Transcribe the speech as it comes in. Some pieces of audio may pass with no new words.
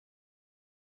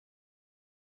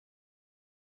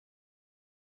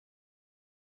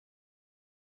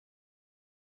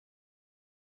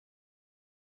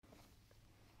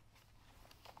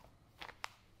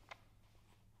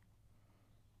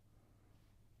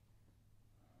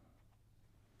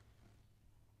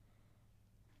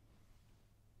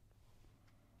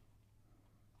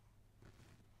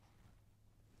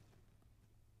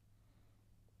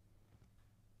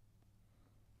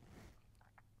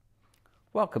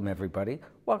Welcome, everybody.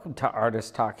 Welcome to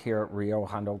Artist Talk here at Rio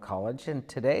Hondo College. And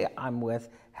today I'm with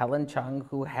Helen Chung,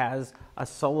 who has a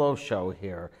solo show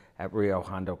here at Rio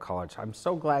Hondo College. I'm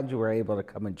so glad you were able to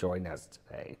come and join us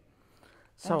today.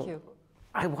 Thank you.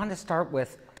 I want to start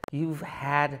with, you've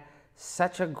had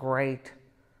such a great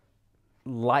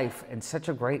life and such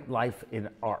a great life in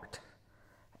art.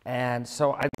 And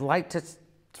so I'd like to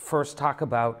first talk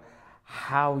about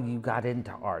how you got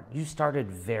into art. You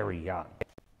started very young.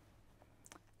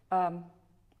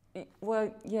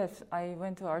 Well, yes, I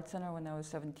went to Art Center when I was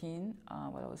 17,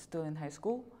 when I was still in high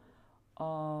school.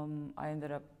 I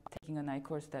ended up taking a night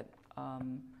course that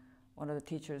one of the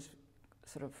teachers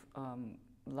sort of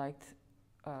liked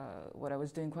what I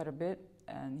was doing quite a bit,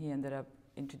 and he ended up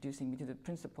introducing me to the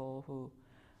principal who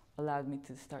allowed me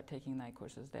to start taking night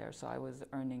courses there. So I was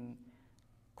earning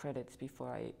credits before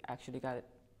I actually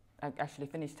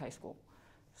finished high school.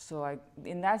 So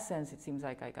in that sense, it seems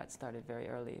like I got started very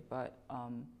early. But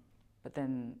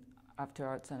then after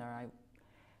Art Center,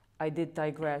 I did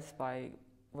digress by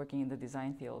working in the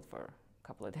design field for a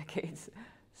couple of decades.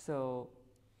 So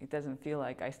it doesn't feel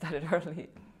like I started early.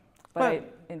 But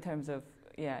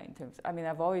I mean,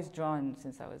 I've always drawn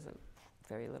since I was a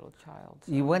very little child.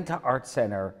 So. You went to Art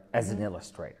Center as an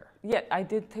illustrator. Yeah, I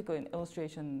did take an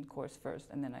illustration course first,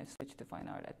 and then I switched to fine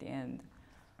art at the end.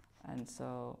 And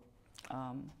so...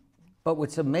 But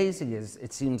what's amazing is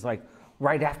it seems like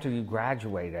right after you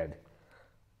graduated,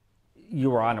 you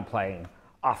were on a plane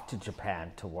off to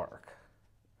Japan to work.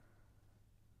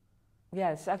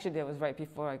 Yes, actually that was right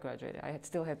before I graduated. I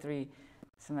still had 2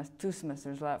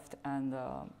 semesters left, and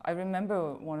I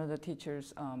remember one of the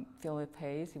teachers, Philip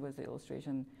Hayes, he was the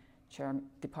illustration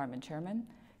department chairman.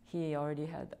 He already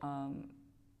had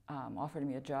offered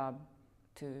me a job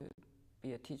to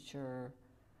be a teacher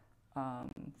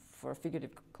for a figure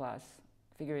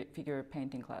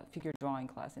painting class, figure drawing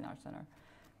class in Art Center.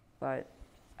 But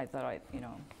I thought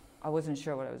I wasn't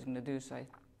sure what I was going to do, so I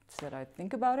said I'd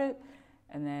think about it.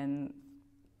 And then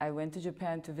I went to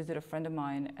Japan to visit a friend of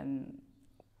mine, and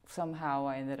somehow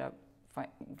I ended up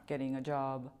getting a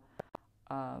job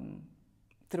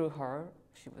through her.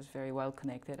 She was very well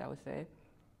connected, I would say,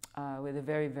 with a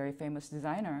very, very famous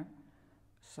designer.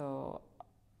 So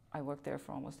I worked there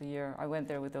for almost a year. I went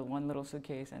there with one little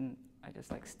suitcase, and I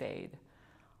just stayed.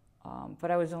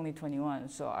 But I was only 21,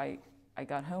 so I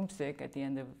got homesick at the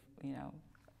end of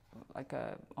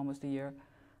almost a year.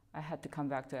 I had to come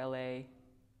back to LA.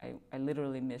 I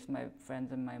literally missed my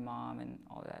friends and my mom and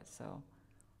all that. So,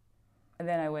 and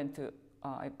then I went to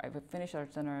I finished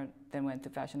Art Center, then went to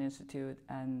Fashion Institute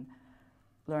and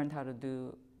learned how to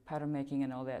do pattern making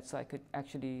and all that, so I could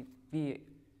actually be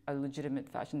a legitimate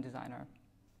fashion designer.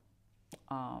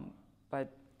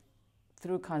 But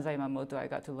through Kansai Yamamoto, I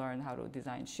got to learn how to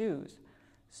design shoes.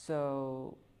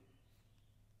 So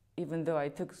even though I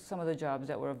took some of the jobs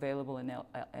that were available in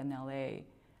LA,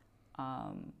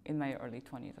 in my early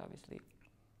 20s, obviously,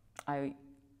 I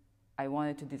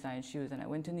wanted to design shoes, and I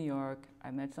went to New York.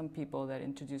 I met some people that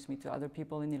introduced me to other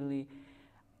people in Italy.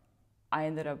 I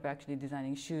ended up actually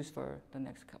designing shoes for the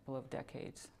next couple of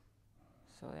decades.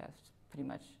 So that's pretty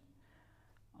much.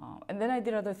 And then I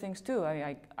did other things too.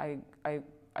 I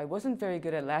wasn't very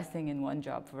good at lasting in one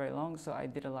job for very long, so I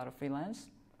did a lot of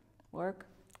freelance work.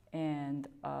 And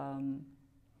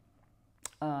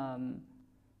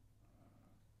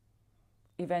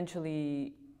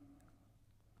eventually,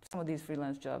 some of these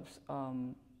freelance jobs,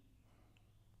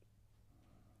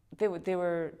 they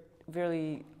were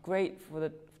really great for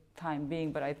the time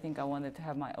being, but I think I wanted to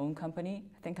have my own company.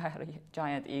 I think I had a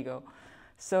giant ego.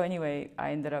 So anyway,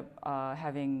 I ended up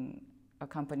having a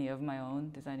company of my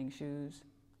own, designing shoes,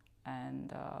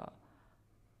 and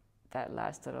that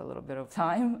lasted a little bit of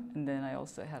time. And then I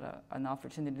also had an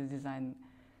opportunity to design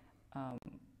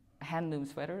handloom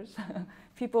sweaters.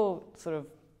 People sort of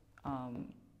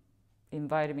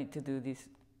invited me to do these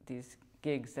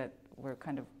gigs that were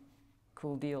kind of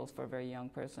cool deals for a very young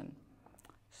person.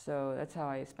 So that's how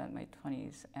I spent my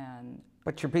 20s.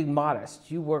 But you're being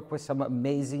modest. You work with some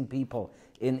amazing people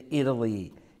in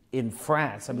Italy, in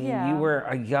France. I mean, You were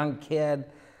a young kid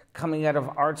coming out of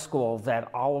art school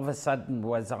that all of a sudden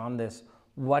was on this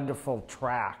wonderful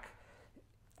track,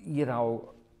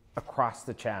 across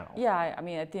the channel. Yeah, I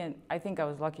mean, at the end, I think I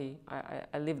was lucky.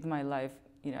 I lived my life,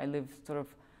 I lived sort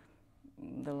of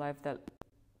the life that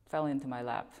fell into my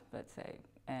lap, let's say.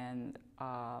 And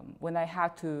when I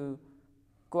had to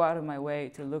go out of my way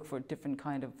to look for different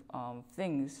kind of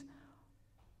things,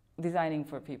 designing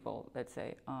for people, let's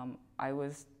say, I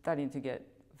was starting to get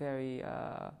very,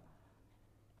 I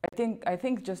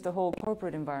think just the whole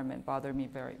corporate environment bothered me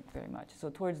very, very much. So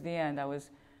towards the end, I was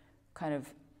kind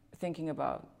of thinking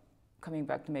about coming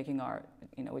back to making art,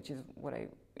 which is what I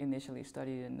initially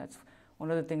studied, and that's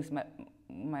one of the things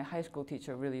my high school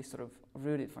teacher really sort of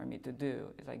rooted for me to do.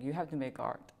 It's like, you have to make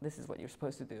art. This is what you're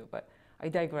supposed to do. But I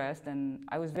digressed, and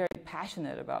I was very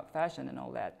passionate about fashion and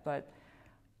all that, but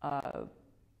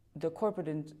the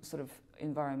corporate sort of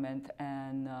environment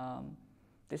and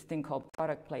this thing called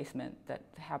product placement that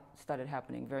started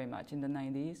happening very much in the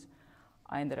 90s.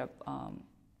 I ended up,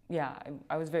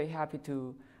 I was very happy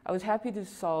I was happy to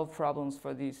solve problems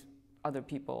for these other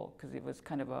people, because it was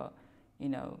kind of a,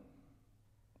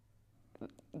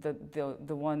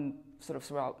 the one sort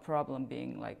of problem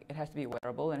being like, it has to be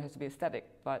wearable and it has to be aesthetic,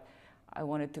 but I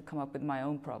wanted to come up with my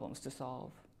own problems to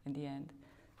solve in the end.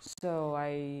 So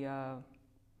I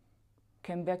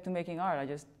came back to making art. I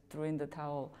just threw in the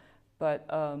towel, but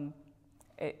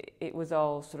it was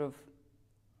all sort of,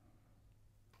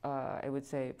 I would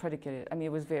say, predicated. I mean,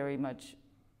 it was very much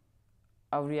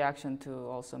a reaction to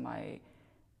also my,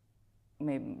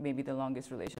 maybe the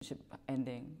longest relationship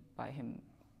ending by him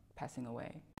passing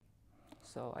away.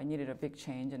 So I needed a big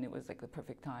change, and it was like the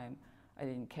perfect time. I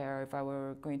didn't care if I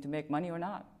were going to make money or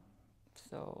not.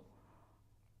 So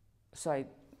I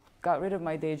got rid of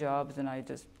my day jobs, and I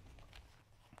just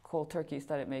cold turkey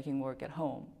started making work at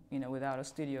home, without a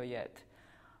studio yet.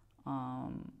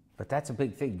 But that's a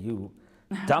big thing. You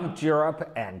dumped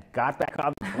Europe and got back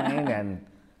on the plane and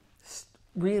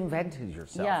reinvented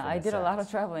yourself. Yeah, I did a lot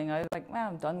of traveling. I was like, man,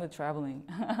 I'm done with traveling.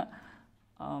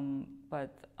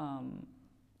 But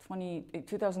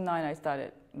 2009, I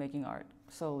started making art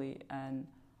solely, and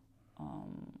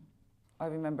I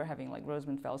remember having like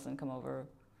Rosamund Felsen come over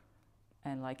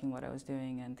and liking what I was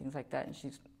doing and things like that, and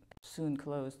she's soon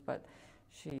closed, but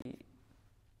she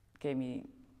gave me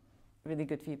really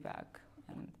good feedback.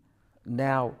 And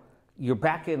now you're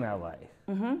back in LA,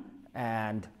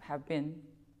 and have been.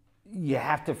 You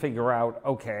have to figure out,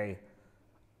 okay,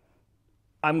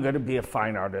 I'm going to be a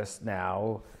fine artist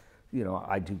now.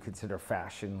 I do consider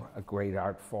fashion a great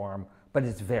art form, but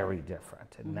it's very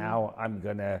different. And now I'm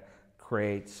going to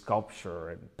create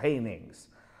sculpture and paintings.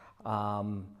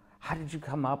 How did you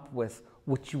come up with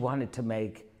what you wanted to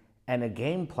make and a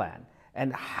game plan?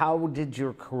 And how did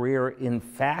your career in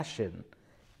fashion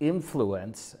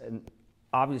influence, and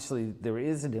obviously there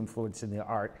is an influence in the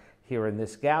art here in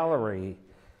this gallery.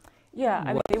 Yeah,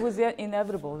 I mean, it was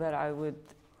inevitable that I would,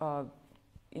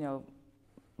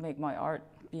 make my art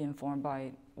be informed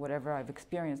by whatever I've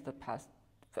experienced the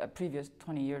previous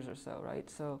 20 years or so, right?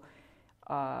 So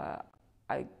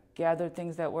I gathered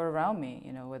things that were around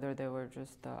me, whether they were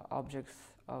just objects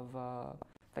of,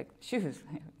 like shoes.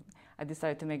 I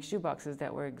decided to make shoe boxes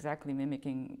that were exactly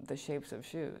mimicking the shapes of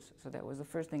shoes. So that was the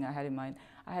first thing I had in mind.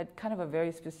 I had kind of a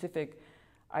very specific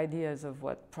ideas of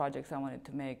what projects I wanted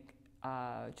to make,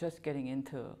 just getting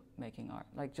into making art.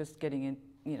 Like just getting in,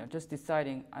 just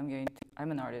deciding I'm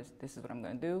an artist, this is what I'm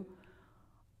going to do.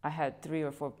 I had 3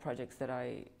 or 4 projects that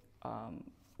I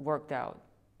worked out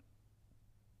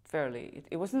fairly.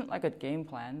 It wasn't like a game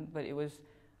plan, but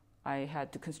I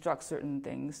had to construct certain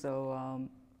things. So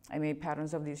I made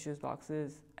patterns of these shoes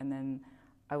boxes, and then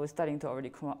I was starting to already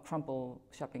crumple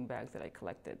shopping bags that I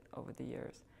collected over the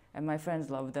years. And my friends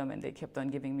loved them, and they kept on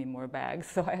giving me more bags.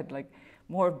 So I had like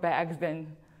more bags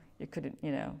than you could,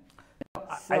 So,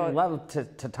 I'd love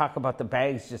to talk about the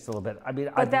bags just a little bit. I mean,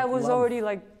 but that was already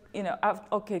like,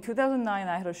 2009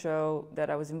 I had a show that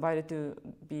I was invited to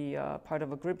be part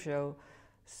of a group show.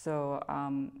 So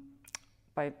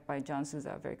by John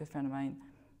Souza, a very good friend of mine.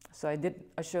 So I did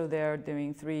a show there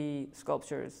doing 3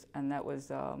 sculptures, and that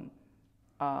was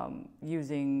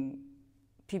using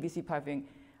PVC piping.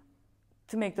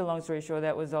 To make the long story short,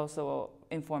 that was also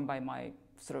informed by my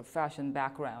sort of fashion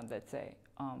background, let's say.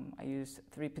 I used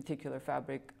 3 particular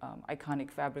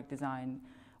iconic fabric design,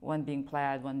 one being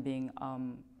plaid, one being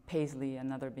paisley,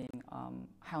 another being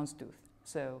houndstooth.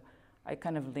 So I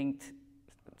kind of linked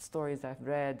stories I've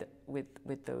read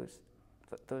with those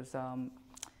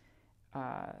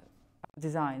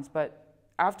designs. But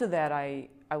after that, I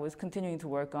was continuing to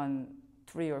work on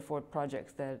 3 or 4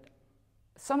 projects that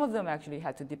some of them actually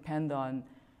had to depend on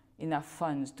enough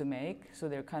funds to make, so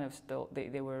they're kind of still,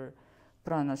 they were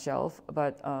put on a shelf,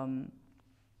 but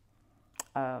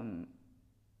the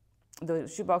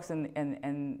shoebox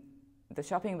and the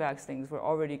shopping bags things were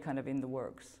already kind of in the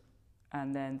works.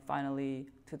 And then finally,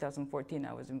 2014,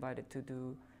 I was invited to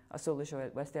do a solo show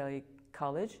at West LA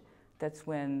College. That's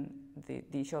when the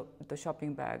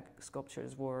shopping bag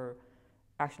sculptures were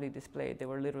actually displayed. They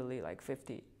were literally like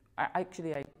 50. I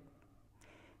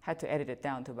had to edit it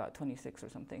down to about 26 or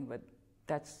something, but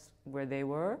that's where they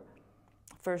were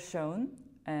first shown.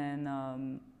 And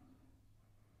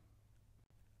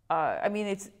I mean,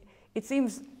 it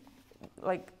seems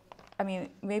like, I mean,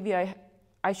 maybe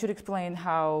I should explain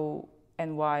how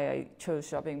and why I chose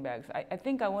shopping bags. I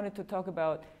think I wanted to talk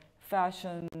about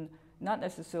fashion, not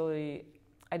necessarily,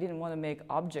 I didn't want to make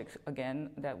objects again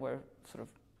that were sort of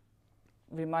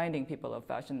reminding people of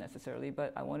fashion necessarily,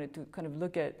 but I wanted to kind of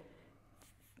look at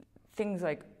things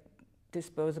like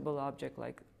disposable object,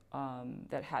 like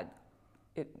that had,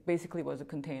 it basically was a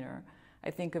container.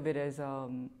 I think of it as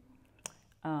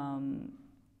kind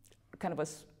of a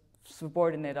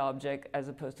subordinate object as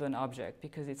opposed to an object,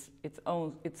 because its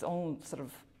own sort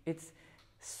of, its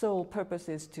sole purpose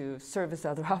is to service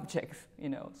other objects, you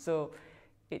know. So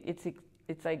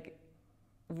it's like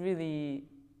really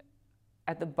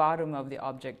at the bottom of the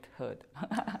objecthood.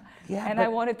 Yeah, and I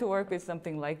wanted to work with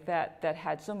something like that that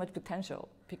had so much potential,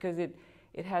 because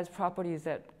it has properties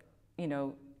that, you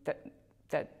know,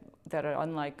 that are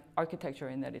unlike architecture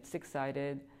in that it's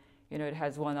six-sided. You know, it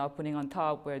has one opening on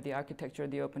top where the architecture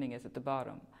of the opening is at the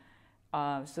bottom.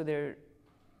 So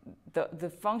the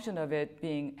function of it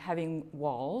being having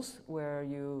walls where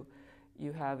you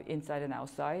have inside and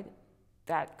outside,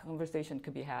 that conversation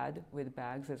could be had with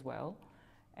bags as well.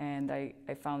 And I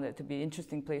found it to be an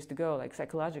interesting place to go, like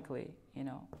psychologically, you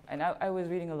know. And I was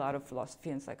reading a lot of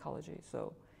philosophy and psychology,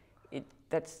 so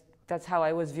that's how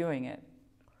I was viewing it.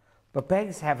 But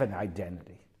bags have an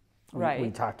identity. Right. We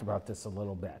talked about this a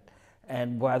little bit.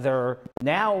 And whether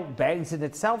now bags in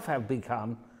itself have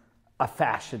become a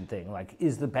fashion thing, like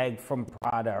is the bag from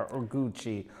Prada or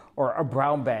Gucci or a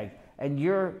brown bag, and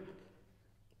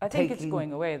I think it's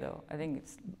going away, though. I think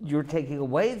you're taking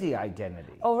away the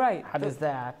identity. Oh, right. How does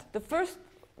that? The first,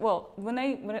 well, when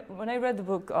I read the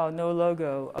book No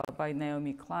Logo by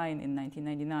Naomi Klein in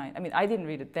 1999, I mean, I didn't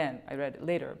read it then. I read it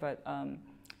later, but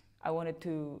I wanted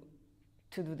to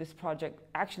do this project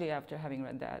actually after having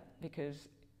read that, because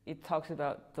it talks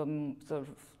about the sort of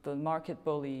the market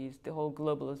bullies, the whole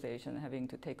globalization having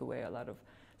to take away a lot of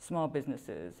small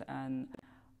businesses, and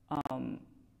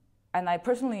I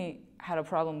personally had a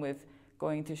problem with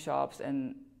going to shops,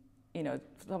 and you know,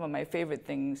 some of my favorite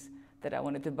things that I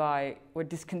wanted to buy were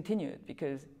discontinued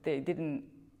because they didn't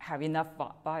have enough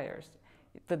buyers.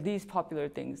 The least popular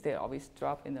things, they always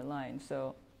drop in the line.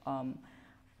 So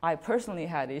I personally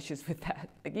had issues with that.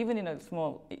 Like even in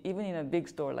a big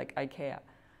store like IKEA,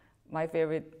 my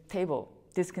favorite table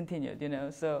discontinued, you know.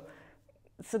 So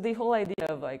the whole idea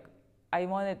of like, I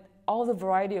wanted all the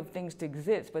variety of things to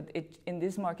exist, but in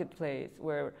this marketplace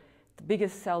where the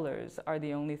biggest sellers are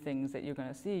the only things that you're going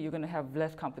to see, you're going to have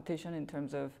less competition in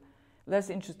terms of less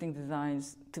interesting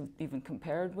designs to even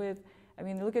compare it with. I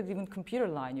mean, look at even computer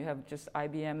line. You have just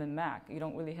IBM and Mac. You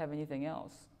don't really have anything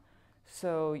else.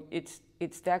 So it's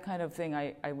that kind of thing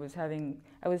I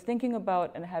was thinking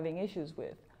about and having issues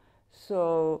with.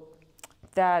 So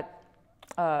that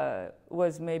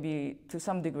was maybe to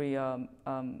some degree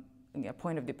a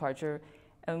point of departure.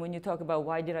 And when you talk about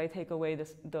why did I take away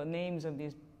the names of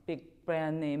these big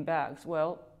brand name bags,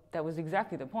 well, that was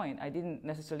exactly the point. I didn't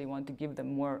necessarily want to give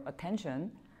them more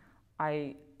attention.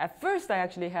 At first I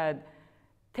actually had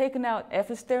taken out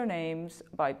episthere names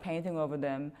by painting over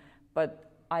them,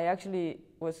 but I actually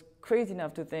was crazy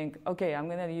enough to think, okay, I'm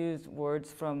going to use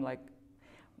words from like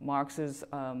Marx's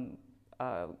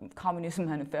Communist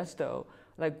Manifesto,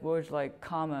 like words like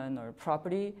common or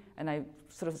property, and I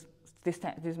sort of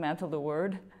dismantled the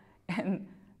word and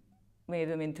made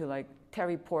them into like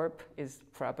Terry Porp is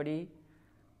property,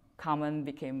 common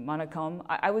became monocom.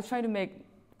 I was trying to make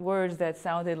words that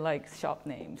sounded like shop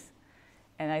names,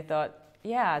 and I thought,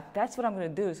 yeah, that's what I'm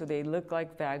going to do. So they look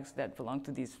like bags that belong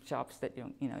to these shops that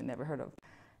you never heard of.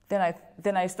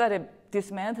 Then I started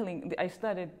dismantling. I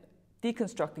started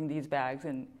deconstructing these bags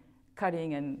and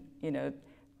cutting, and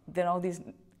then all these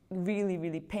really,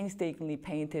 really painstakingly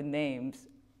painted names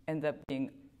end up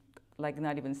being like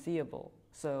not even seeable.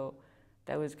 So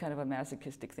that was kind of a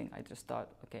masochistic thing. I just thought,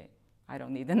 okay, I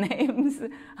don't need the names.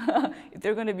 If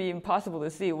they're going to be impossible to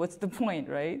see, what's the point,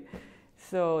 right?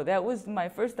 So that was my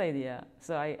first idea.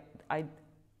 So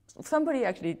somebody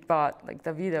actually bought, like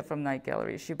Davida from Night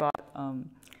Gallery, she bought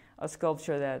a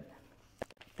sculpture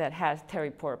that has Terry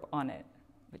Porp on it,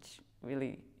 which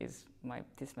really is my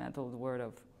dismantled word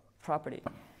of property.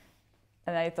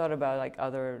 And I thought about like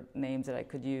other names that I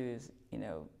could use,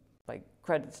 like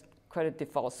credit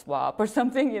default swap or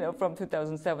something, from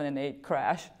 2007 and 8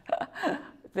 crash.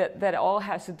 that all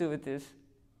has to do with this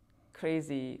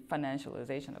crazy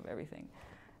financialization of everything.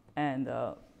 And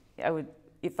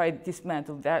if I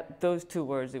dismantled those two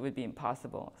words, it would be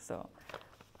impossible.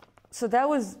 So that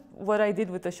was what I did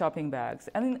with the shopping bags.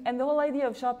 And the whole idea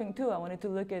of shopping too, I wanted to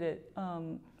look at it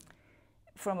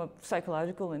from a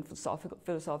psychological and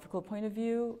philosophical point of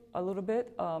view a little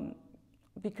bit,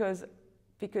 because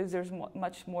there's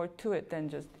much more to it than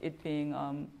just it being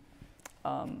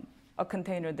a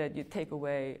container that you take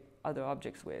away other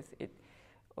objects with.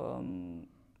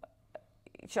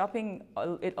 Shopping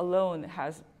it alone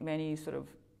has many sort of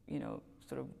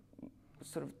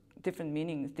different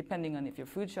meanings depending on if you're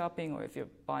food shopping or if you're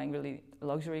buying really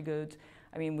luxury goods.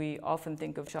 I mean, we often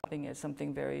think of shopping as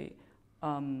something very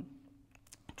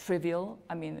trivial.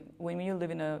 I mean, when you live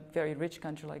in a very rich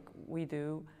country like we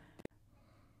do,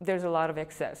 there's a lot of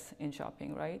excess in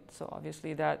shopping, right? So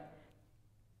obviously that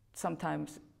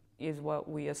sometimes is what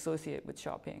we associate with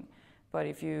shopping. But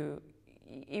if you,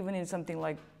 even in something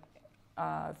like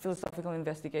Philosophical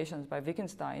Investigations by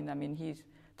Wittgenstein, I mean, he's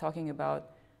talking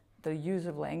about the use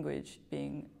of language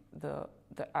being the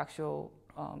actual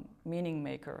meaning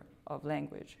maker of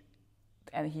language.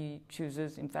 And he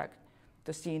chooses, in fact,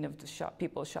 the scene of the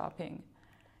people shopping.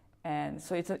 And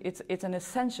so it's an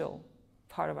essential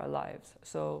part of our lives.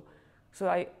 So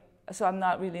I'm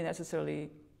not really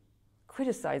necessarily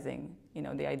criticizing,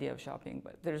 the idea of shopping,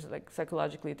 but there's like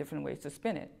psychologically different ways to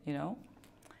spin it,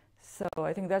 So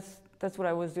I think that's what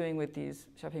I was doing with these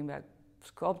shopping bag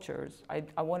sculptures.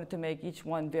 I wanted to make each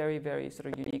one very, very sort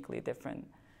of uniquely different.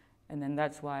 And then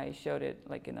that's why I showed it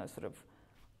like in a sort of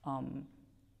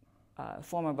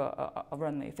form of a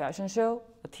runway fashion show,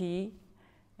 a tee.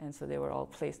 And so they were all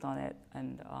placed on it,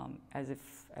 and as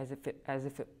if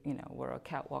it were a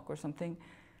catwalk or something.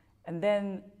 And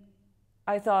then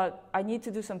I thought I need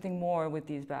to do something more with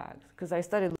these bags, because I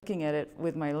started looking at it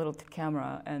with my little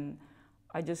camera, and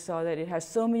I just saw that it has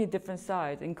so many different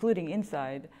sides, including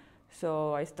inside.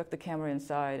 So I stuck the camera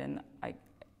inside, and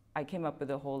I came up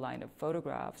with a whole line of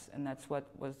photographs, and that's what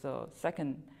was the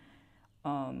second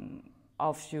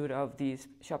offshoot of these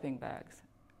shopping bags.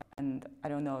 And I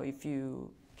don't know if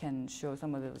you can show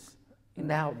some of those.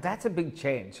 Now, that's a big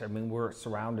change. I mean, we're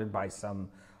surrounded by some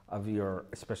of your,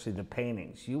 especially the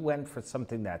paintings. You went for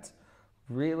something that's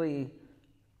really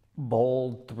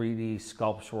bold 3D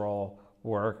sculptural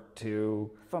work to...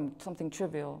 From something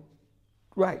trivial.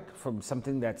 Right, from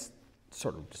something that's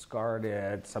sort of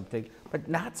discarded, something, but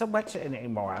not so much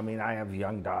anymore. I mean, I have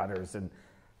young daughters, and...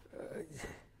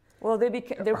 Well,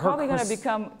 they're probably going to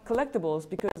become collectibles,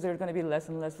 because there's going to be less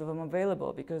and less of them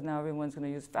available, because now everyone's going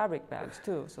to use fabric bags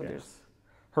too. So there's...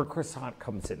 Her croissant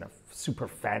comes in a super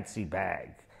fancy bag.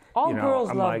 All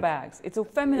girls love bags. It's a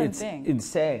feminine thing. It's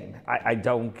insane. I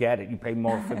don't get it. You pay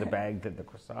more for the bag than the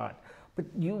croissant. But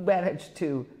you managed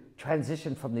to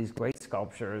transition from these great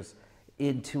sculptures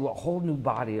into a whole new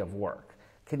body of work.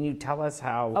 Can you tell us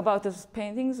how... About the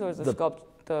paintings or the sculpture?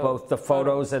 Both the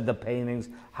photos and the paintings,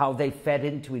 how they fed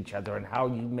into each other and how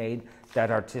you made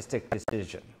that artistic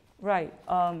decision. Right.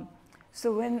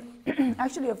 So when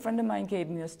actually a friend of mine gave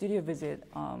me a studio visit,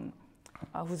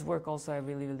 whose work also I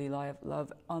really, really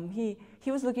love. He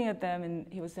was looking at them, and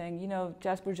he was saying,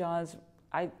 Jasper Johns,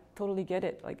 I totally get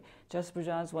it. Like Jasper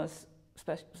Johns was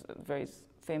a very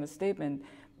famous statement: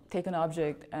 take an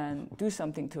object and do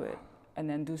something to it, and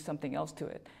then do something else to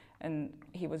it. And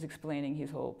he was explaining his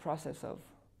whole process of,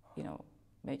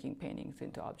 making paintings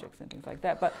into objects and things like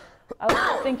that. But I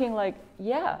was thinking, like,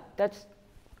 yeah,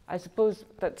 I suppose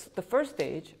that's the first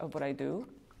stage of what I do.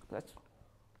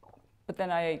 But then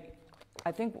I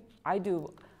think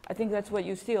that's what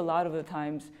you see a lot of the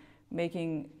times,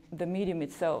 making the medium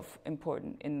itself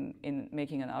important in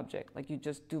making an object. Like you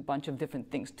just do a bunch of different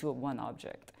things to one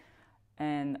object.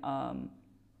 And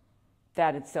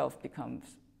that itself becomes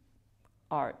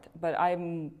art. But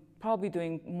I'm probably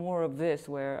doing more of this,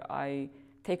 where I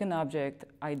take an object,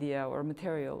 idea, or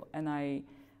material, and I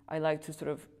like to sort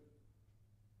of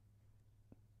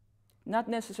not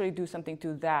necessarily do something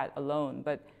to that alone,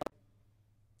 but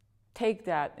take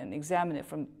that and examine it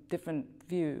from different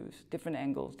views, different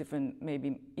angles, different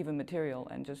maybe even material,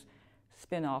 and just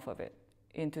spin off of it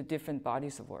into different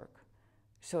bodies of work.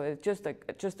 So it's just a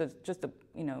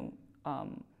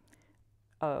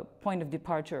point of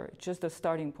departure, just a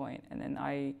starting point, and then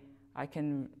I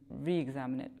can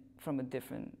re-examine it from a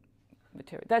different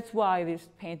material. That's why these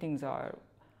paintings are,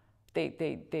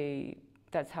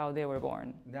 that's how they were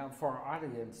born. Now, for our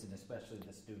audience, and especially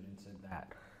the students in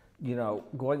that,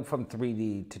 going from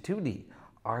 3D to 2D,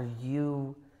 are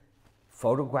you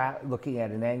looking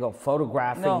at an angle,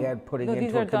 photographing it, putting it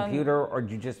into a computer, or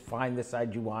do you just find the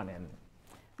side you want and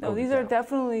No, these are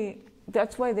definitely,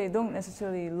 that's why they don't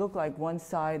necessarily look like one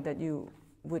side that you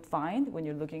would find when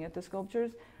you're looking at the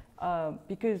sculptures,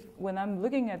 because when I'm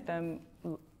looking at them,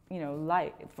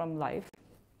 from life,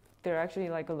 they're actually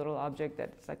like a little object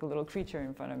that's like a little creature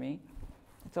in front of me.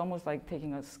 It's almost like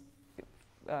taking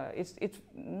It's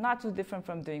not too different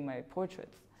from doing my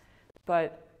portraits,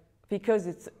 but because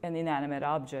it's an inanimate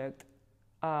object,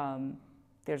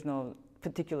 there's no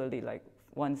particularly like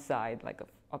one side, like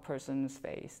a person's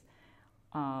face.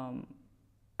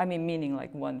 I mean, meaning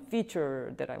like one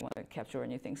feature that I want to capture or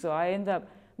anything. So I end up,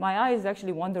 my eyes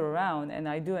actually wander around, and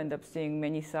I do end up seeing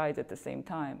many sides at the same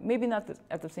time. Maybe not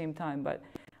at the same time, but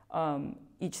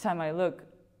each time I look,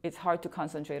 it's hard to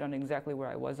concentrate on exactly where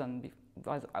I was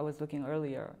I was looking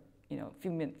earlier, you know,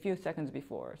 few seconds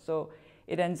before. So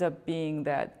it ends up being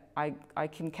that I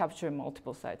can capture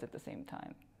multiple sides at the same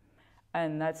time.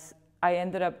 And I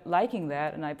ended up liking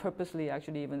that, and I purposely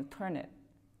actually even turn it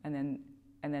and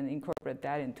then incorporate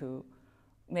that into,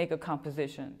 make a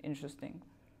composition interesting.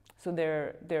 So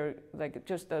they're like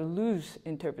just a loose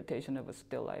interpretation of a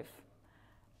still life.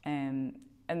 And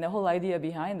the whole idea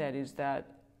behind that is that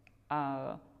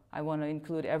I want to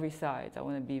include every side. I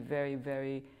want to be very,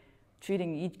 very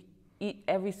treating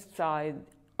every side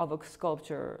of a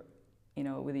sculpture, you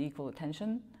know, with equal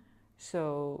attention.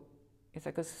 So it's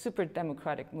like a super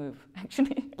democratic move,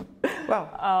 actually. Well,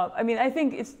 I mean, I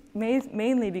think it's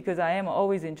mainly because I am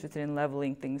always interested in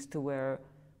leveling things to where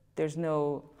there's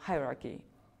no hierarchy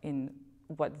in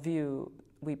what view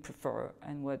we prefer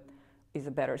and what is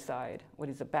a better side, what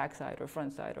is a back side or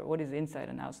front side, or what is inside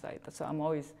and outside. So I'm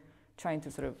always trying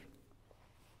to sort of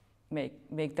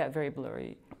make that very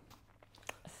blurry.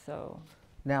 So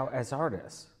now as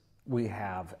artists, we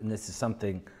have, and this is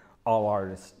something all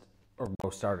artists or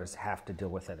most artists have to deal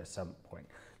with it at some point.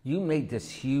 You made this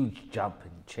huge jump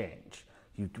and change.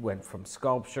 You went from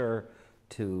sculpture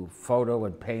to photo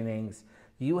and paintings.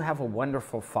 You have a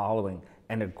wonderful following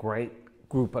and a great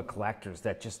group of collectors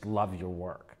that just love your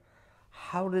work.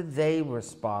 How did they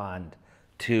respond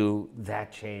to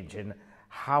that change, and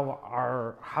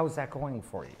how's that going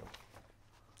for you?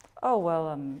 Oh,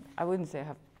 well, I wouldn't say I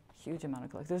have a huge amount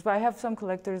of collectors, but I have some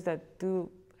collectors that do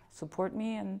support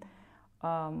me and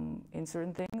in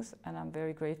certain things, and I'm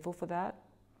very grateful for that.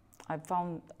 I've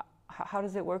found, how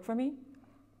does it work for me?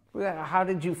 How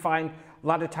did you find, a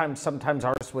lot of times, sometimes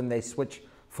artists, when they switch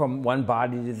from one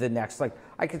body to the next, like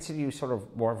I consider you sort of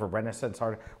more of a Renaissance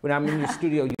artist. When I'm in your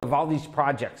studio, you have all these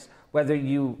projects, whether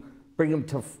you bring them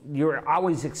to, you're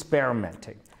always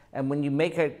experimenting. And when you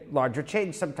make a larger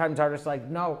change, sometimes artists are like,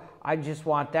 no, I just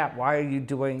want that. Why are you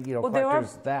doing, you know, well,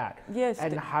 collectors that? Yes.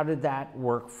 And how did that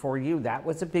work for you? That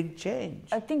was a big change.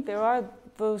 I think there are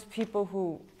those people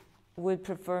who would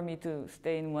prefer me to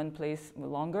stay in one place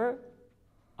longer.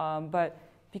 But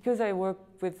because I work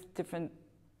with different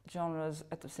genres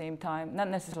at the same time, not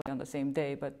necessarily on the same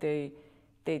day, but they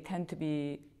tend to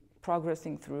be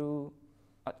progressing through,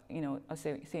 you know, a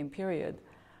same period.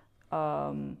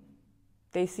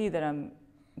 They see that I'm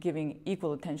giving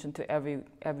equal attention to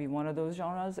every one of those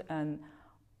genres, and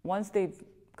once they've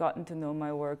gotten to know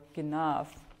my work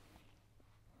enough,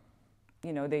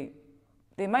 you know, they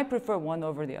might prefer one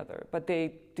over the other, but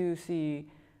they do see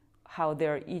how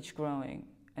they're each growing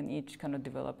and each kind of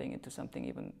developing into something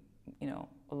even, you know,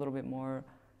 a little bit more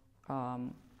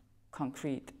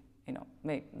concrete, you know,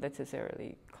 not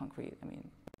necessarily concrete, I mean,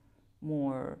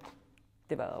 more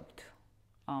developed.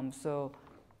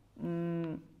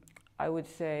 I would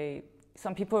say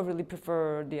some people really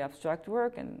prefer the abstract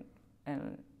work, and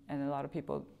a lot of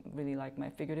people really like my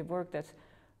figurative work. That's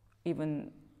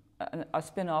even a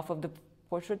spin-off of the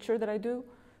portraiture that I do.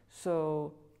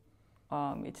 So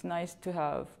it's nice to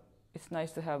have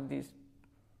these,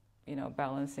 you know,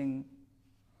 balancing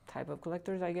type of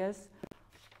collectors, I guess.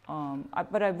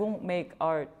 But I won't make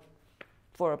art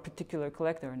for a particular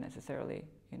collector necessarily.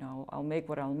 You know, I'll make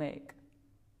what I'll make.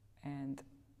 And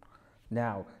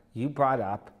now, you brought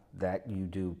up that you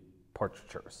do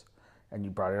portraitures, and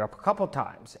you brought it up a couple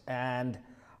times. And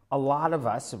a lot of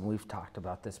us, and we've talked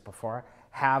about this before,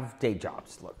 have day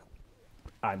jobs. Look,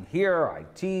 I'm here, I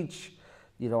teach,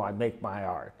 you know, I make my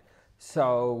art.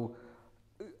 So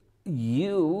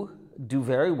you do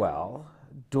very well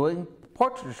doing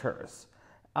portraitures.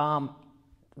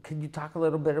 Can you talk a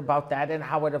little bit about that and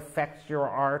how it affects your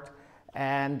art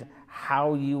and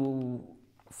how you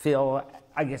feel,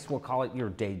 I guess we'll call it your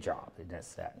day job in a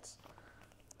sense?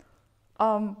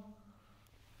 I'm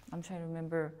trying to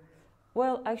remember.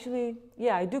 Well, actually,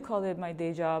 yeah, I do call it my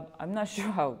day job. I'm not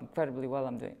sure how incredibly well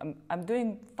I'm doing. I'm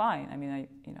doing fine. I mean, I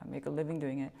make a living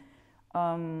doing it.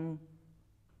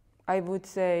 I would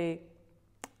say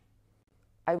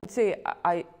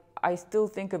I still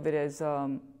think of it as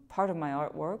part of my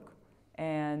artwork,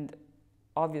 and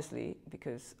obviously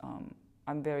because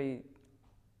I'm very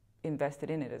invested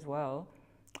in it as well.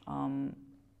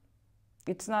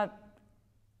 It's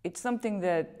something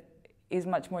that is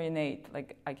much more innate.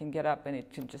 Like I can get up and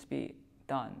it can just be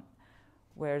done,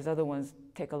 whereas other ones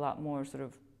take a lot more sort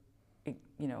of,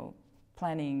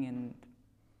 planning and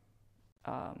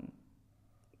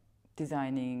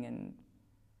designing and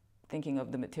thinking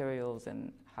of the materials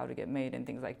and how to get made and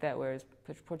things like that. Whereas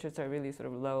portraits are really sort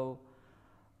of low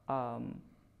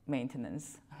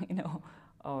maintenance,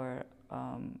 or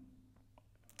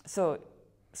so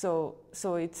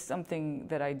it's something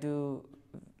that I do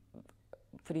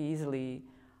pretty easily.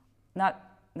 Not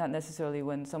necessarily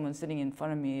when someone's sitting in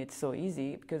front of me, it's so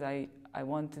easy, because I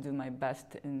want to do my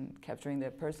best in capturing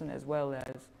that person as well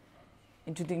as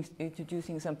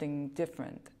introducing something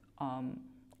different,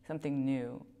 something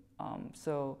new.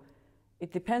 So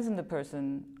it depends on the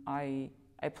person. I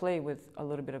play with a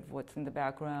little bit of what's in the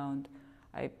background.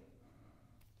 I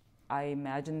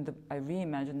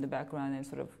reimagine the background and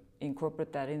sort of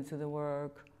incorporate that into the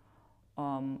work.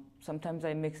 Sometimes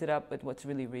I mix it up with what's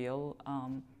really real.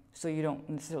 So you don't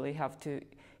necessarily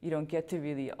you don't get to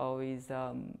really always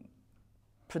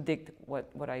predict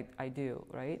what I do,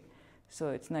 right? So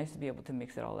it's nice to be able to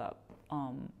mix it all up.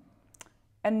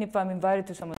 And if I'm invited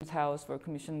to someone's house for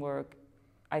commission work,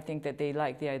 I think that they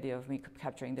like the idea of me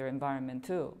capturing their environment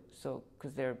too. So,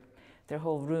 because their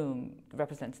whole room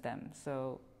represents them.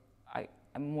 So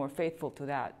I'm more faithful to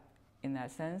that in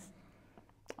that sense.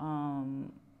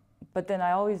 But then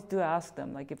I always do ask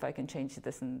them, like, if I can change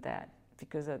this and that,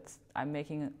 because I'm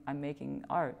making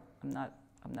art. I'm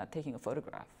not taking a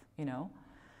photograph,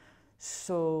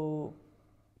 So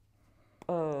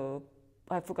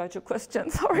I forgot your question.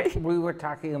 Sorry. We were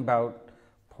talking about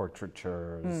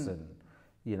portraitures and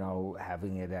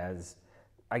having it as,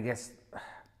 I guess,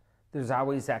 there's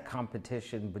always that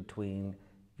competition between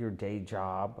your day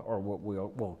job, or what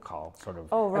we'll call sort of.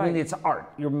 Oh, right. I mean, it's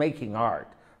art. You're making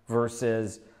art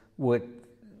versus what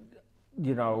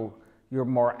your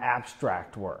more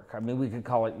abstract work. I mean, we could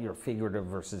call it your figurative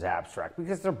versus abstract,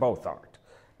 because they're both art,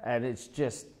 and it's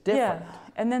just different. Yeah,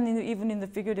 and then even in the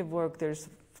figurative work, there's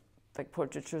like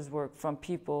portraitures work from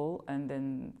people, and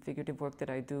then figurative work that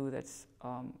I do that's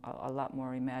a lot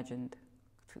more imagined,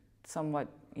 somewhat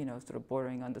sort of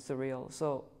bordering on the surreal.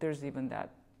 So there's even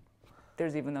that.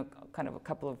 There's even a kind of a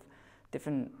couple of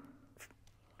different,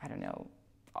 I don't know,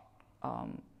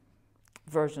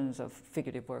 versions of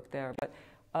figurative work there. But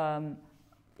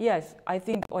yes, I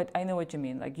think I know what you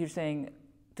mean. Like you're saying,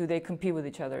 do they compete with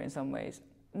each other in some ways?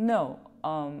 No.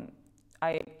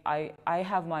 I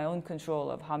have my own control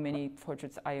of how many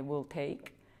portraits I will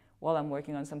take while I'm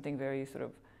working on something very sort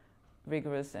of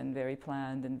rigorous and very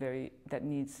planned and that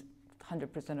needs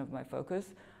 100% of my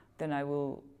focus. Then I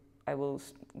will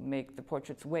make the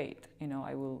portraits wait.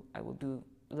 I will do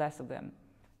less of them.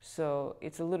 So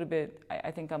it's a little bit.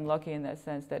 I think I'm lucky in that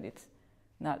sense that it's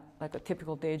not like a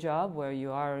typical day job where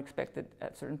you are expected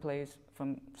at a certain place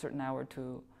from a certain hour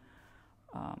to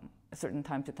a certain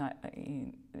time to time.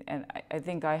 And I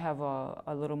think I have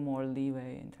a little more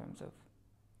leeway in terms of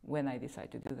when I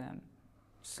decide to do them.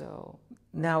 So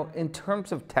now, in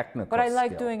terms of technical, but I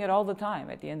like doing it all the time.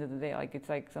 At the end of the day, like it's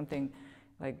like something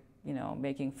like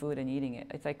making food and eating it.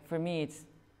 It's like for me, it's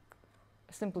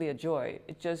simply a joy.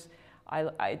 It just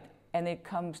and it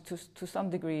comes to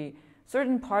some degree.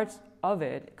 Certain parts of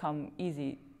it come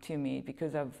easy to me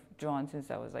because I've drawn since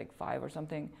I was like 5 or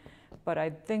something. But I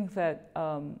think that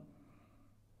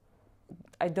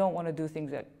I don't want to do things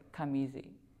that come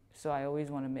easy. So I always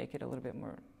want to make it a little bit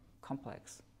more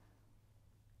complex.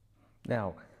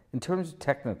 Now, in terms of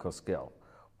technical skill,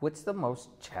 what's the most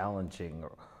challenging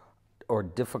or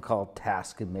difficult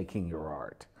task in making your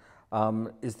art?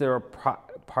 Is there a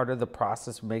part of the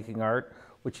process of making art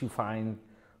which you find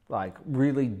like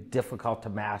really difficult to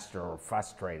master or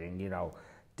frustrating,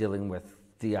 dealing with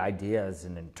the ideas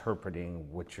and interpreting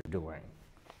what you're doing?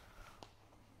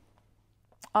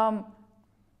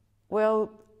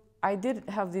 Well, I did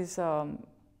have these. I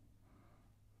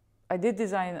did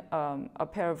design a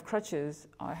pair of crutches.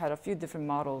 I had a few different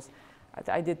models.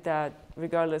 I did that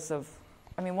regardless of.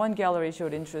 I mean, one gallery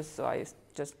showed interest, so I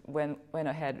just went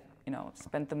ahead.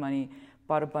 Spent the money,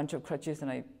 bought a bunch of crutches,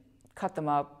 and I cut them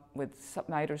up with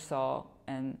miter saw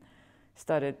and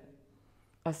started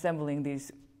assembling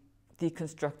these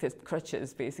deconstructed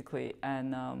crutches, basically.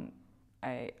 And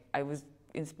I was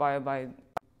inspired by,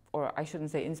 or I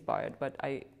shouldn't say inspired, but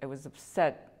I was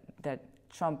upset that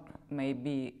Trump may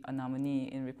be a nominee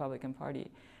in Republican Party.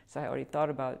 So I already thought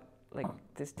about, like,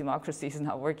 this democracy is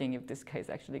not working if this guy is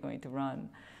actually going to run.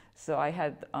 So I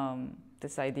had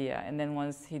this idea. And then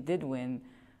once he did win,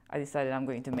 I decided I'm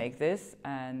going to make this.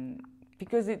 And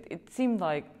because it seemed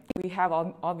like we have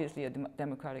obviously a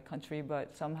democratic country,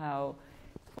 but somehow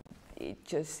it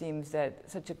just seems that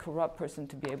such a corrupt person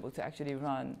to be able to actually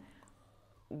run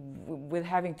with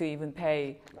having to even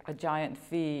pay a giant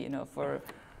fee, for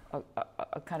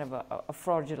a kind of a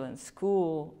fraudulent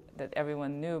school that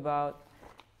everyone knew about.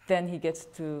 Then he gets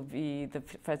to be the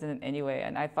president anyway,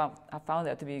 and I found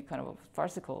that to be kind of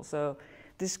farcical. So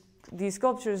these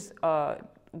sculptures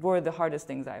were the hardest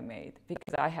things I made,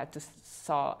 because I had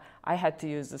to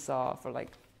use the saw for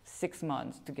like 6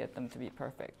 months to get them to be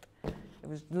perfect. It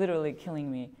was literally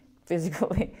killing me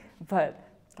physically, but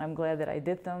I'm glad that I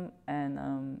did them,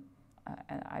 and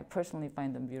I personally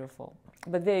find them beautiful.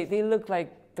 But they look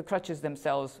like the crutches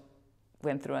themselves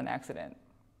went through an accident,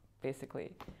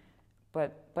 basically.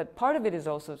 But part of it is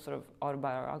also sort of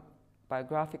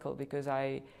autobiographical, because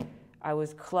I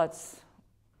was klutz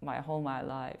my whole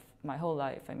life,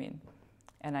 I mean,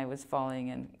 and I was falling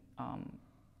and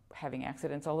having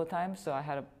accidents all the time. So I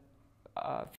had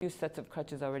a few sets of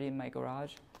crutches already in my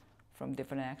garage from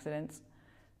different accidents.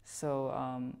 So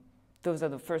those are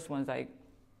the first ones I,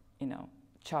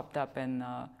 chopped up and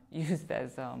used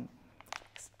as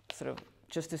sort of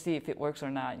just to see if it works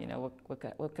or not.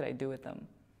 What could I do with them?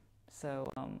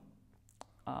 So,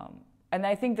 and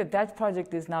I think that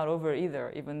project is not over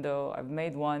either. Even though I've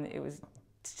made one, it was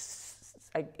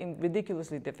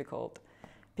ridiculously difficult,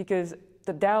 because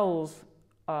the dowels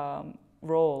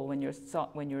roll when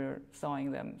you're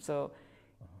sawing them. So,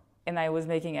 and I was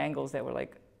making angles that were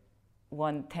like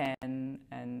 110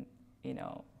 and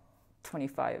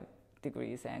 25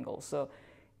 degrees angles. So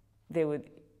they would,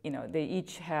 they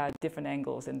each had different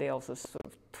angles, and they also sort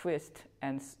of twist,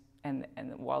 and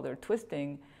while they're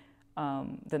twisting,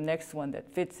 the next one that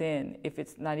fits in, if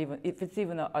it's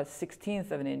even a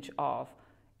 1/16 of an inch off,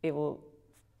 it will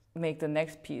make the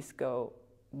next piece go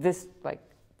this, like,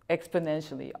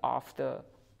 exponentially off the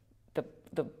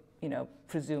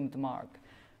presumed mark.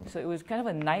 So it was kind of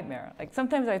a nightmare. Like,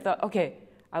 sometimes I thought, okay,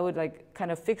 I would like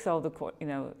kind of fix all the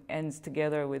ends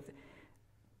together with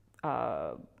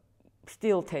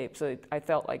steel tape, so I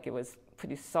felt like it was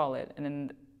pretty solid. And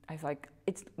then I was like,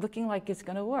 it's looking like it's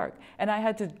gonna work. And I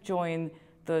had to join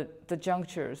the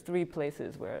junctures, 3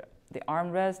 places where the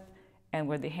arm rests and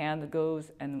where the hand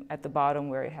goes, and at the bottom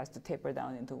where it has to taper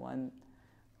down into one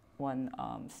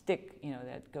stick,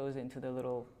 that goes into the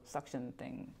little suction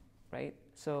thing, right?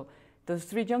 So those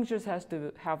 3 junctures have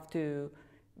to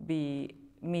be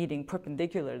meeting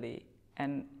perpendicularly,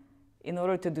 and in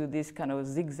order to do this kind of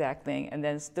zigzag thing and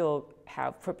then still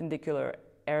have perpendicular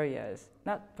areas,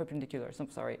 not perpendicular, I'm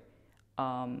sorry,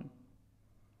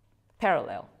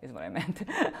 parallel is what I meant.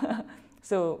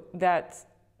 So that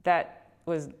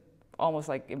was almost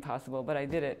like impossible, but I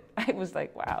did it. I was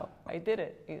like, wow, I did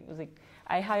it. It was like,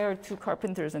 I hired 2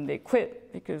 carpenters and they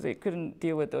quit because they couldn't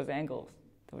deal with those angles.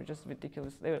 They were just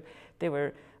ridiculous. They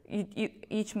were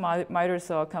each miter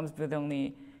saw comes with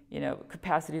only,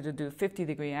 capacity to do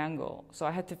 50-degree angle. So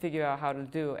I had to figure out how to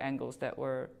do angles that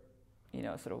were,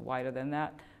 sort of wider than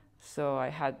that. So I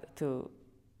had to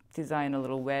design a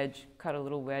little wedge, cut a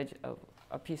little wedge of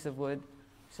a piece of wood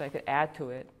so I could add to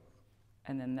it.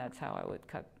 And then that's how I would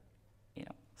cut,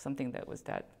 something that was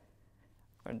that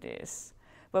or this.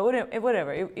 But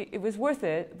whatever, it was worth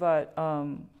it, but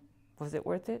was it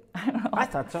worth it? I don't know. I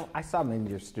thought so. I saw them in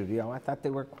your studio. I thought they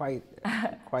were quite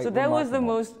so that was the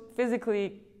most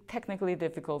physically, technically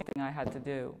difficult thing I had to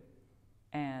do.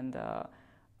 And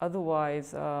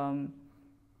otherwise...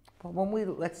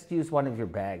 let's use one of your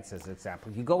bags as an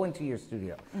example. You go into your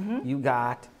studio. Mm-hmm. You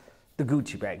got the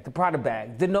Gucci bag, the Prada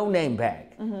bag, the no-name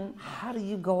bag. Mm-hmm. How do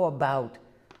you go about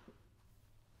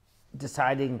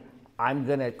deciding, I'm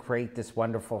going to create this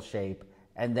wonderful shape,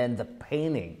 and then the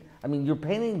painting? I mean, you're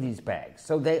painting these bags,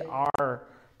 so they are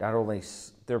not only,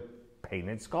 they're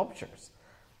painted sculptures.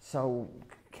 So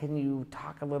can you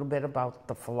talk a little bit about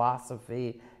the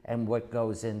philosophy and what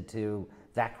goes into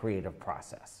that creative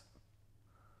process?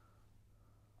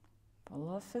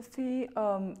 Philosophy,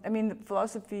 the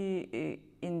philosophy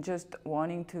in just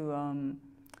wanting to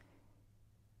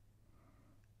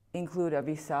include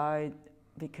every side,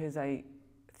 because I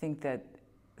think that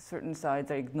certain sides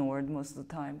are ignored most of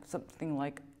the time. Something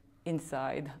like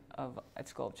inside of a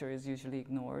sculpture is usually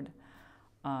ignored.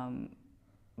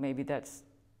 Maybe that's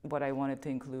what I wanted to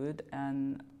include.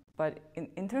 But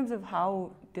in terms of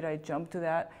how did I jump to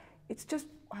that, it's just,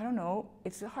 I don't know,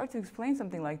 it's hard to explain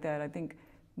something like that. I think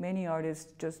many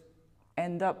artists just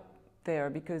end up there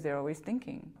because they're always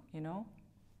thinking,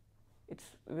 It's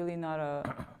really not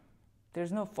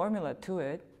there's no formula to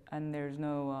it, and there's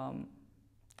no,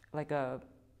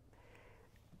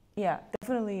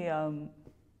 definitely,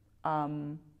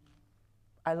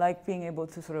 I like being able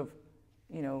to sort of,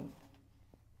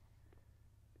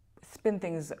 spin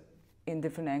things in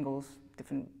different angles,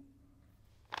 different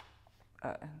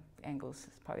angles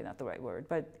is probably not the right word,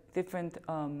 but different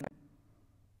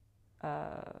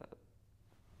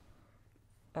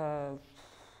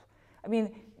I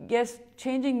mean, yes,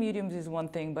 changing mediums is one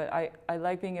thing, but I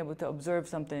like being able to observe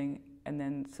something and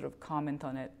then sort of comment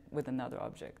on it with another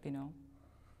object, you know?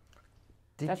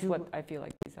 That's what I feel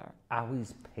like these are.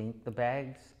 Always paint the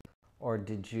bags? Or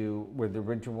were the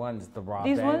original ones the raw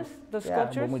these bags? These ones, the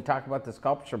sculptures? Yeah, when we talk about the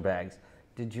sculpture bags,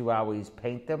 did you always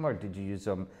paint them or did you use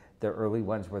them, the early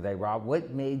ones, were they raw?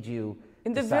 What made you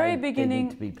decide they need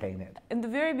to be painted? In the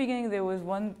very beginning, there was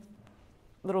one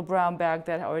little brown bag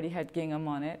that already had gingham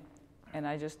on it. And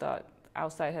I just thought,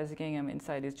 outside has gingham,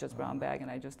 inside is just brown bag.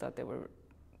 And I just thought that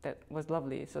was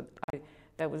lovely. So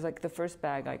that was like the first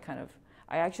bag I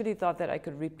actually thought that I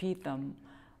could repeat them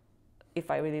if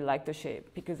I really liked the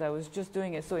shape, because I was just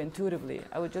doing it so intuitively.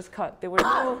 I would just cut. There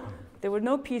were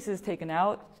no pieces taken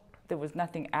out. There was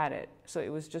nothing added. So it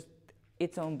was just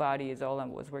its own body is all I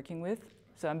was working with.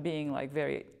 So I'm being like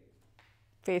very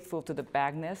faithful to the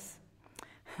bagness.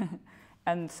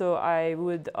 And so I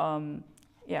would,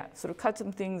 sort of cut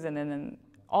some things, and then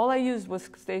all I used was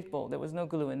staple. There was no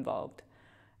glue involved.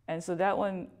 And so that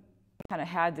one kind of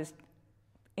had this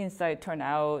inside turn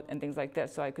out and things like that,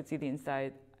 so I could see the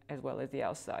inside as well as the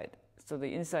outside. So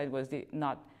the inside was the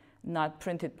not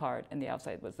printed part, and the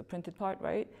outside was the printed part,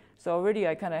 right? So already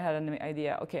I kind of had an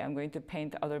idea, okay, I'm going to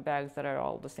paint other bags that are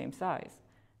all the same size.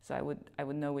 So I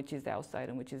would know which is the outside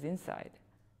and which is inside.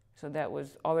 So that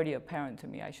was already apparent to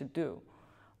me I should do.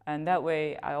 And that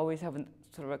way I always have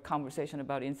sort of a conversation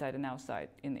about inside and outside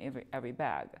in every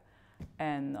bag.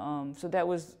 And so that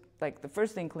was like the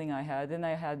first inkling I had. Then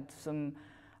I had some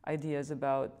ideas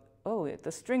about,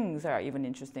 the strings are even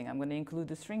interesting. I'm going to include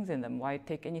the strings in them. Why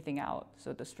take anything out?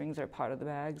 So the strings are part of the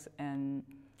bags.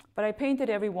 But I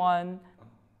painted every one.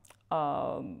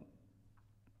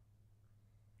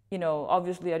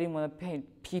 Obviously I didn't want to paint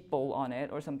people on it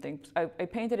or something. I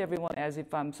painted every one as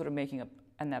if I'm sort of making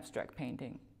an abstract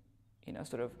painting.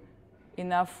 Sort of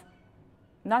enough,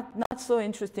 not so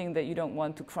interesting that you don't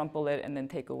want to crumple it and then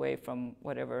take away from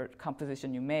whatever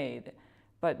composition you made,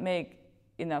 but make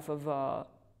enough of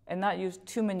and not use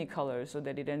too many colors so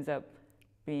that it ends up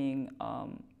being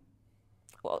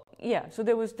so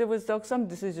there was some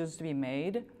decisions to be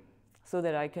made so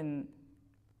that I can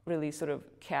really sort of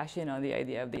cash in on the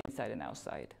idea of the inside and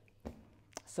outside.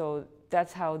 So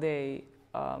that's how they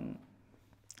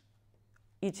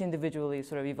each individually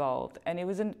sort of evolved, and it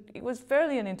was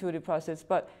fairly an intuitive process.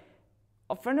 But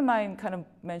a friend of mine kind of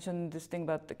mentioned this thing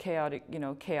about the chaotic,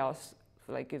 chaos.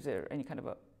 Like, is there any kind of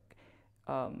a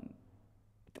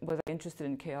was I interested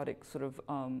in chaotic sort of?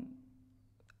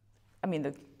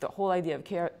 The whole idea of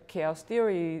chaos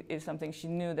theory is something she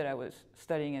knew that I was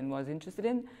studying and was interested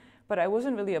in, but I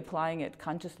wasn't really applying it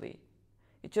consciously.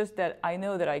 It's just that I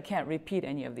know that I can't repeat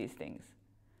any of these things.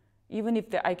 Even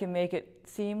if I can make it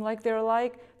seem like they're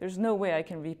alike, there's no way I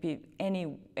can repeat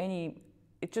any.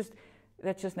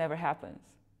 That just never happens.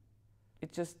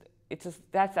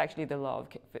 That's actually the law of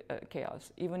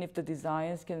chaos. Even if the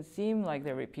designs can seem like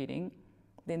they're repeating,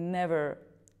 they never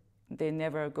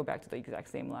go back to the exact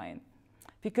same line,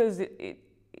 because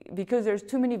there's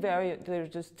too many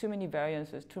variances, too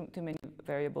many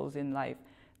variables in life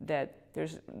that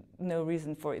there's no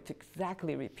reason for it to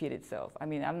exactly repeat itself. I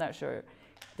mean, I'm not sure.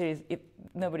 If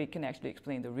nobody can actually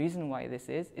explain the reason why this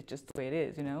is, it's just the way it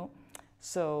is,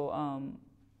 So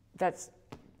that's,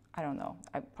 I don't know.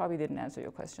 I probably didn't answer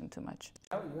your question too much.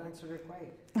 Oh, you answered it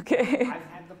great. Okay. I've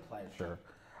had the pleasure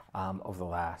over the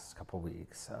last couple of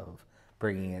weeks of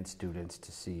bringing in students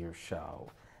to see your show,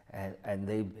 and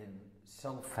they've been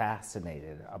so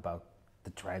fascinated about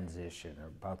the transition or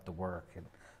about the work, and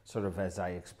sort of as I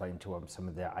explained to them some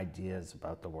of the ideas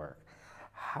about the work.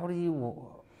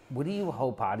 What do you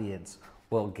hope audience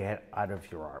will get out of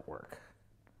your artwork?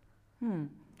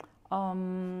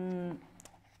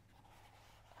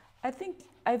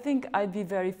 I think I'd be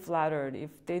very flattered if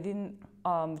they didn't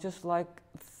just like,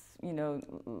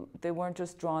 they weren't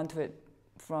just drawn to it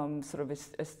from sort of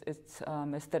its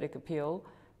aesthetic appeal,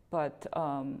 but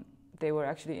they were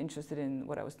actually interested in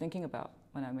what I was thinking about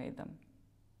when I made them.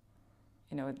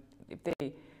 If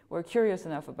they were curious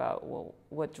enough about, well,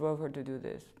 what drove her to do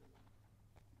this?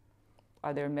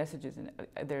 Are there messages in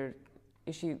it?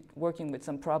 Is she working with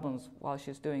some problems while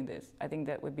she's doing this? I think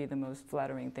that would be the most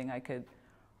flattering thing I could,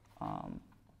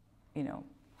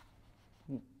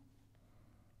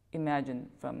 imagine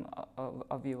from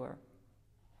a viewer.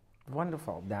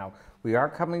 Wonderful. Now, we are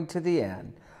coming to the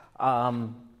end.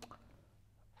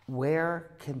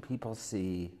 Where can people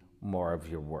see more of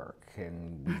your work.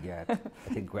 And we get,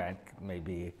 I think Grant may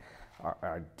be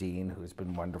our dean, who's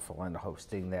been wonderful in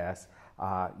hosting this.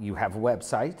 You have a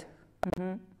website.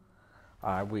 Mm-hmm.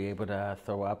 Are we able to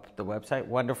throw up the website?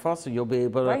 Wonderful. So you'll be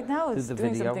able to Right now do it's the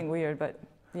doing video. something weird, but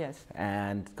yes.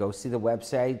 And go see the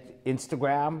website,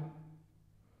 Instagram,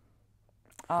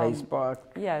 Facebook.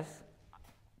 Yes,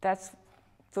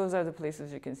 those are the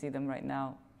places you can see them right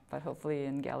now, but hopefully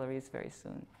in galleries very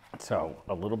soon. So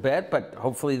a little bit, but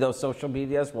hopefully those social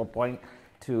medias will point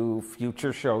to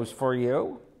future shows for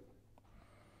you.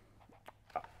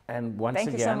 And once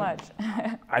Thank again, you so much.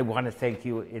 I want to thank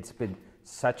you. It's been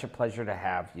such a pleasure to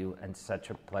have you and such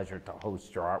a pleasure to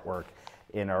host your artwork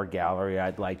in our gallery.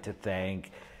 I'd like to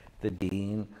thank the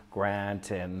Dean,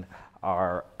 Grant, and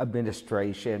our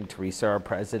administration, Teresa, our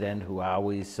president, who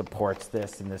always supports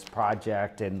this and this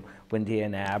project, and Wendy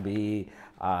and Abby,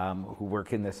 who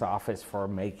work in this office for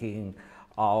making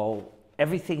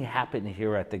everything happen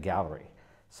here at the gallery.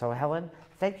 So Helen,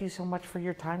 thank you so much for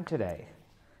your time today.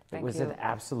 It was an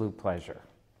absolute pleasure.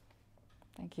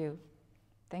 Thank you.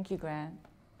 Thank you, Grant.